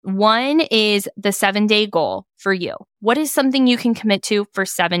One is the 7-day goal for you. What is something you can commit to for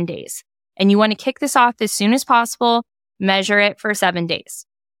 7 days? And you want to kick this off as soon as possible. Measure it for 7 days.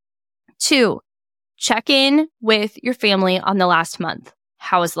 2, check in with your family on the last month.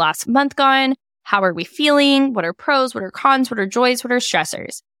 How has the last month gone? How are we feeling? What are pros? What are cons? What are joys? What are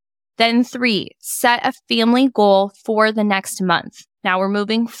stressors? Then 3, set a family goal for the next month. Now we're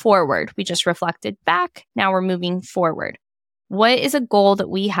moving forward. We just reflected back. Now we're moving forward. What is a goal that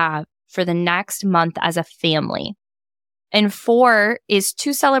we have for the next month as a family? And 4 is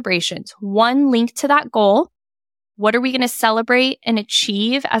 2 celebrations. 1 linked to that goal. What are we going to celebrate and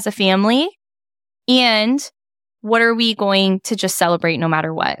achieve as a family? And what are we going to just celebrate no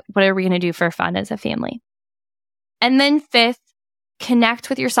matter what? What are we going to do for fun as a family? And then 5th, connect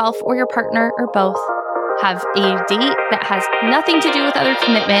with yourself or your partner or both. Have a date that has nothing to do with other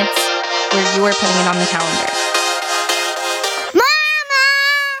commitments where you are putting it on the calendar. Mama!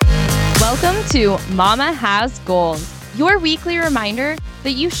 Welcome to Mama Has Goals, your weekly reminder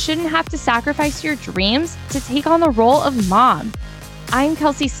that you shouldn't have to sacrifice your dreams to take on the role of mom. I'm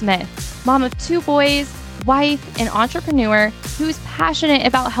Kelsey Smith, mom of 2 boys, wife, and entrepreneur who's passionate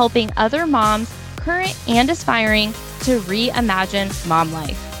about helping other moms, current and aspiring, to reimagine mom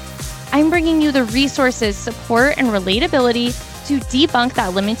life. I'm bringing you the resources, support, and relatability to debunk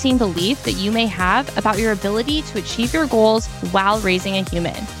that limiting belief that you may have about your ability to achieve your goals while raising a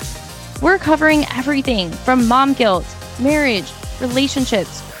human. We're covering everything from mom guilt, marriage,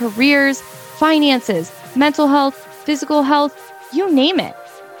 relationships, careers, finances, mental health, physical health, you name it.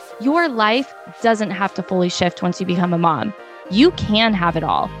 Your life doesn't have to fully shift once you become a mom. You can have it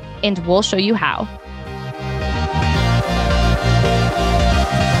all, and we'll show you how.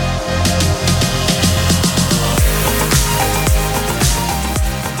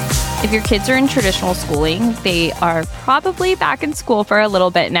 If your kids are in traditional schooling, they are probably back in school for a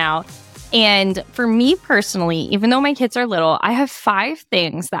little bit now. And for me personally, even though my kids are little, I have 5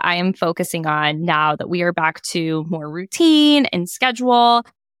 things that I am focusing on now that we are back to more routine and schedule.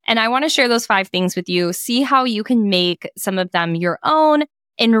 And I want to share those 5 things with you, see how you can make some of them your own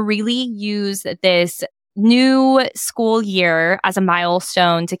and really use this new school year as a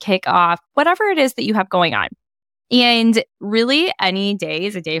milestone to kick off whatever it is that you have going on. And really, any day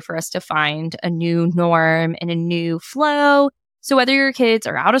is a day for us to find a new norm and a new flow. So whether your kids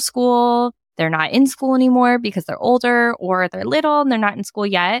are out of school, they're not in school anymore because they're older, or they're little and they're not in school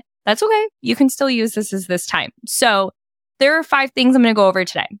yet, that's okay. You can still use this as this time. So there are 5 things I'm going to go over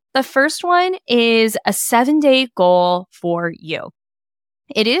today. The first one is a 7-day goal for you.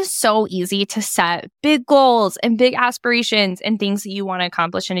 It is so easy to set big goals and big aspirations and things that you want to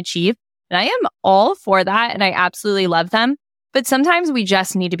accomplish and achieve. And I am all for that, and I absolutely love them. But sometimes we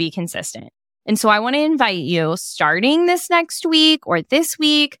just need to be consistent. And so I want to invite you, starting this next week or this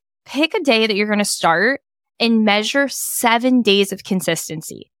week, pick a day that you're going to start and measure 7 days of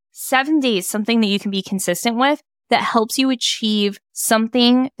consistency. 7 days, something that you can be consistent with that helps you achieve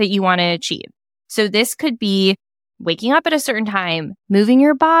something that you want to achieve. So this could be waking up at a certain time, moving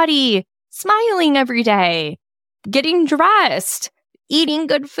your body, smiling every day, getting dressed, eating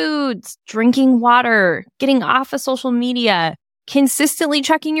good foods, drinking water, getting off of social media, consistently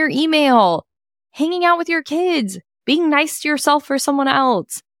checking your email, hanging out with your kids, being nice to yourself or someone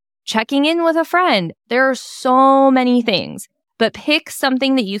else, checking in with a friend. There are so many things, but pick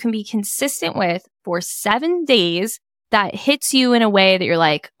something that you can be consistent with for 7 days that hits you in a way that you're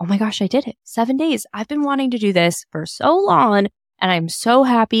like, oh my gosh, I did it. 7 days. I've been wanting to do this for so long, and I'm so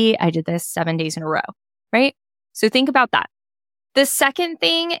happy I did this 7 days in a row, right? So think about that. The second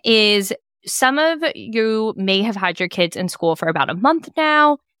thing is, some of you may have had your kids in school for about a month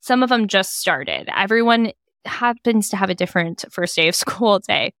now. Some of them just started. Everyone happens to have a different first day of school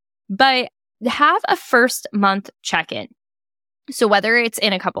day, but have a first month check-in. So whether it's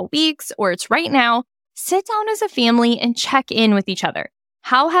in a couple weeks or it's right now, sit down as a family and check in with each other.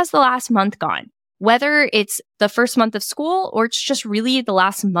 How has the last month gone? Whether it's the first month of school or it's just really the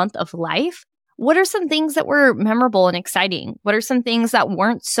last month of life, what are some things that were memorable and exciting? What are some things that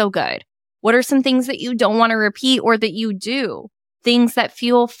weren't so good? What are some things that you don't want to repeat or that you do? Things that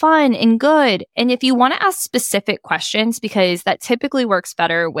feel fun and good. And if you want to ask specific questions, because that typically works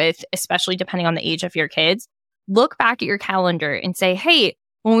better with, especially depending on the age of your kids, look back at your calendar and say, hey,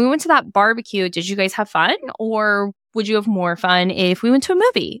 when we went to that barbecue, did you guys have fun? Or would you have more fun if we went to a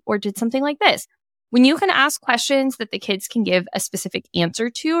movie or did something like this? When you can ask questions that the kids can give a specific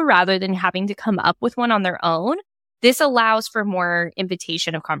answer to rather than having to come up with one on their own, this allows for more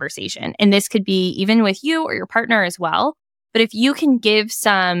invitation of conversation. And this could be even with you or your partner as well. But if you can give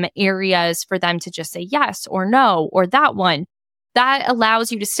some areas for them to just say yes or no or that one, that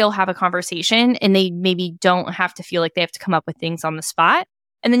allows you to still have a conversation and they maybe don't have to feel like they have to come up with things on the spot.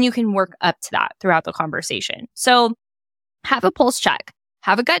 And then you can work up to that throughout the conversation. So have a pulse check,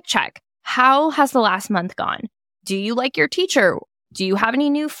 have a gut check. How has the last month gone? Do you like your teacher? Do you have any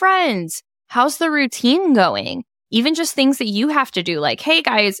new friends? How's the routine going? Even just things that you have to do, like, hey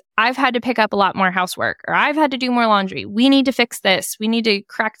guys, I've had to pick up a lot more housework, or I've had to do more laundry. We need to fix this. We need to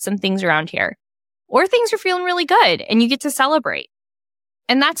correct some things around here. Or things are feeling really good and you get to celebrate.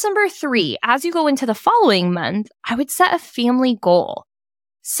 And that's number 3. As you go into the following month, I would set a family goal.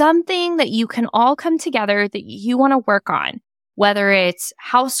 Something that you can all come together that you want to work on, whether it's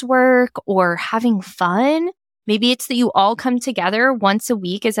housework or having fun. Maybe it's that you all come together once a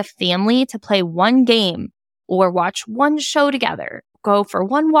week as a family to play one game or watch one show together, go for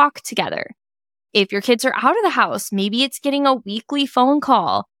one walk together. If your kids are out of the house, maybe it's getting a weekly phone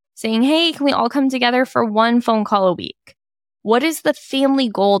call saying, hey, can we all come together for one phone call a week? What is the family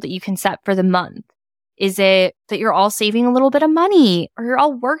goal that you can set for the month? Is it that you're all saving a little bit of money or you're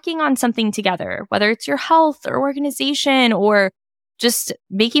all working on something together, whether it's your health or organization or just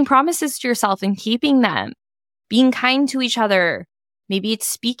making promises to yourself and keeping them, being kind to each other. Maybe it's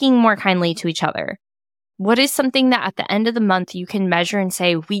speaking more kindly to each other. What is something that at the end of the month you can measure and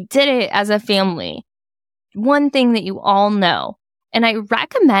say, we did it as a family? One thing that you all know. And I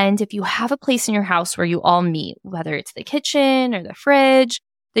recommend if you have a place in your house where you all meet, whether it's the kitchen or the fridge,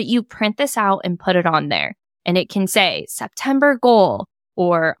 that you print this out and put it on there. And it can say September goal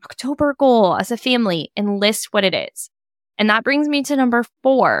or October goal as a family and list what it is. And that brings me to number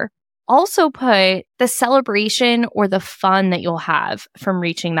 4. Also put the celebration or the fun that you'll have from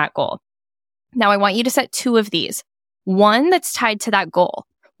reaching that goal. Now, I want you to set 2 of these. One that's tied to that goal.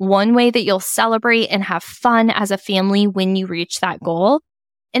 One way that you'll celebrate and have fun as a family when you reach that goal.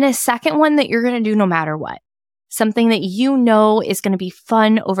 And a second one that you're going to do no matter what. Something that you know is going to be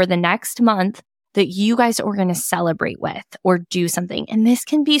fun over the next month that you guys are going to celebrate with or do something. And this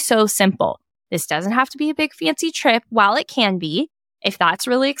can be so simple. This doesn't have to be a big fancy trip. While it can be, if that's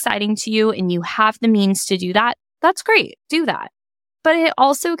really exciting to you and you have the means to do that, that's great. Do that. But it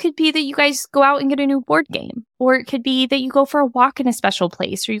also could be that you guys go out and get a new board game, or it could be that you go for a walk in a special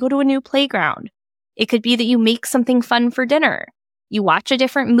place, or you go to a new playground. It could be that you make something fun for dinner. You watch a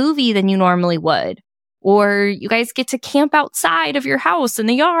different movie than you normally would, or you guys get to camp outside of your house in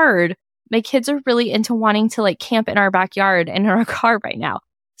the yard. My kids are really into wanting to like camp in our backyard and in our car right now.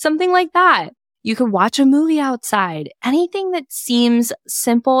 Something like that. You could watch a movie outside. Anything that seems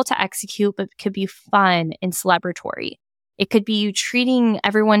simple to execute, but could be fun and celebratory. It could be you treating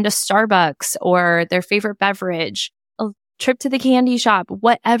everyone to Starbucks or their favorite beverage, a trip to the candy shop,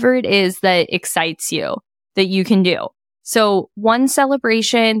 whatever it is that excites you that you can do. So one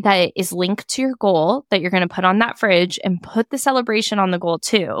celebration that is linked to your goal that you're going to put on that fridge and put the celebration on the goal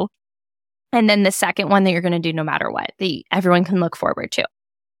too. And then the second one that you're going to do no matter what, that everyone can look forward to.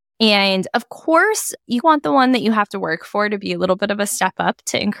 And of course, you want the one that you have to work for to be a little bit of a step up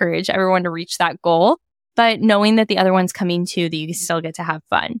to encourage everyone to reach that goal. But knowing that the other one's coming too, that you still get to have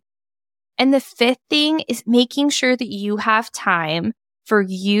fun. And the 5th thing is making sure that you have time for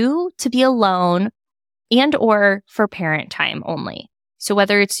you to be alone and or for parent time only. So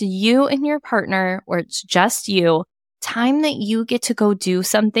whether it's you and your partner or it's just you, time that you get to go do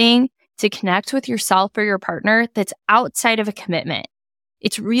something to connect with yourself or your partner that's outside of a commitment.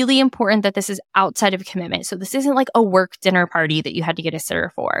 It's really important that this is outside of a commitment. So this isn't like a work dinner party that you had to get a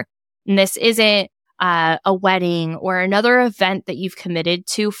sitter for. And this isn't a wedding or another event that you've committed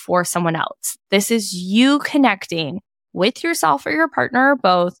to for someone else. This is you connecting with yourself or your partner or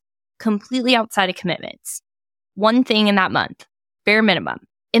both completely outside of commitments. One thing in that month, bare minimum.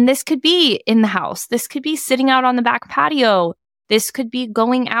 And this could be in the house. This could be sitting out on the back patio. This could be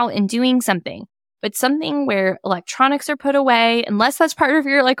going out and doing something, but something where electronics are put away, unless that's part of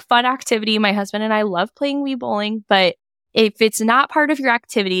your like fun activity. My husband and I love playing Wii bowling, but if it's not part of your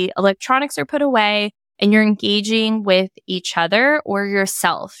activity, electronics are put away and you're engaging with each other or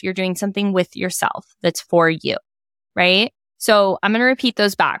yourself. You're doing something with yourself that's for you, right? So I'm going to repeat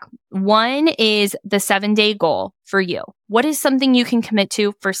those back. 1 is the 7-day goal for you. What is something you can commit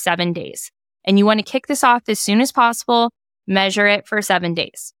to for 7 days? And you want to kick this off as soon as possible. Measure it for 7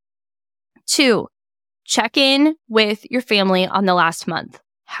 days. 2, check in with your family on the last month.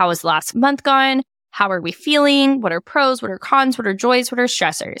 How has the last month gone? How are we feeling? What are pros? What are cons? What are joys? What are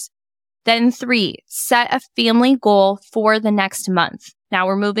stressors? Then 3, set a family goal for the next month. Now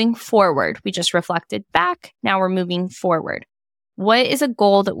we're moving forward. We just reflected back. Now we're moving forward. What is a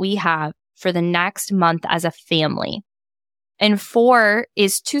goal that we have for the next month as a family? And 4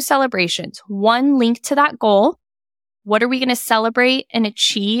 is 2 celebrations. 1 linked to that goal What are we going to celebrate and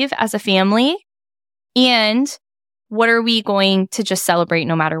achieve as a family? And what are we going to just celebrate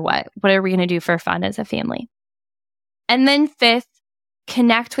no matter what? What are we going to do for fun as a family? And then fifth,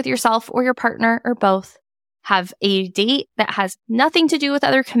 connect with yourself or your partner or both. Have a date that has nothing to do with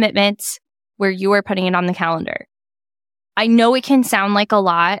other commitments where you are putting it on the calendar. I know it can sound like a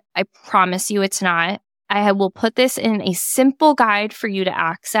lot. I promise you it's not. I will put this in a simple guide for you to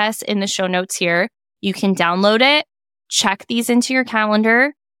access in the show notes here. You can download it, check these into your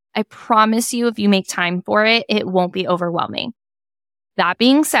calendar. I promise you, if you make time for it, it won't be overwhelming. That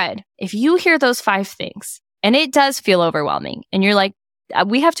being said, if you hear those 5 things and it does feel overwhelming and you're like,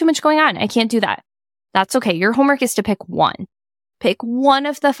 we have too much going on, I can't do that. That's okay. Your homework is to pick one. Pick one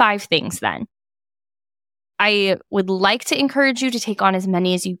of the 5 things then. I would like to encourage you to take on as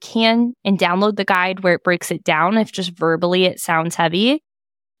many as you can and download the guide where it breaks it down if just verbally it sounds heavy.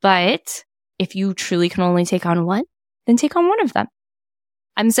 But if you truly can only take on one, then take on one of them.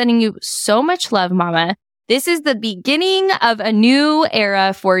 I'm sending you so much love, Mama. This is the beginning of a new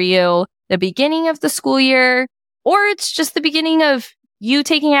era for you, the beginning of the school year, or it's just the beginning of you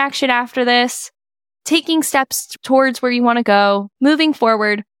taking action after this, taking steps towards where you want to go, moving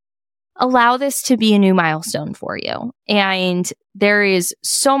forward. Allow this to be a new milestone for you. And there is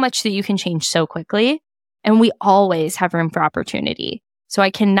so much that you can change so quickly, and we always have room for opportunity. So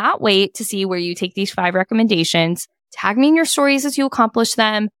I cannot wait to see where you take these 5 recommendations. Tag me in your stories as you accomplish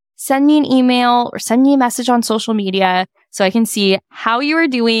them. Send me an email or send me a message on social media so I can see how you are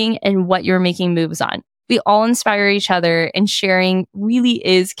doing and what you're making moves on. We all inspire each other, and sharing really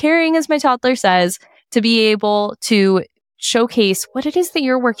is caring, as my toddler says, to be able to showcase what it is that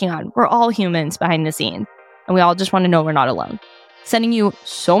you're working on. We're all humans behind the scenes, and we all just want to know we're not alone. Sending you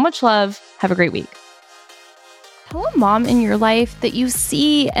so much love. Have a great week. Tell a mom in your life that you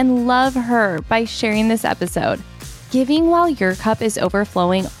see and love her by sharing this episode. Giving while your cup is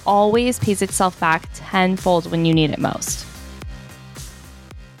overflowing always pays itself back tenfold when you need it most.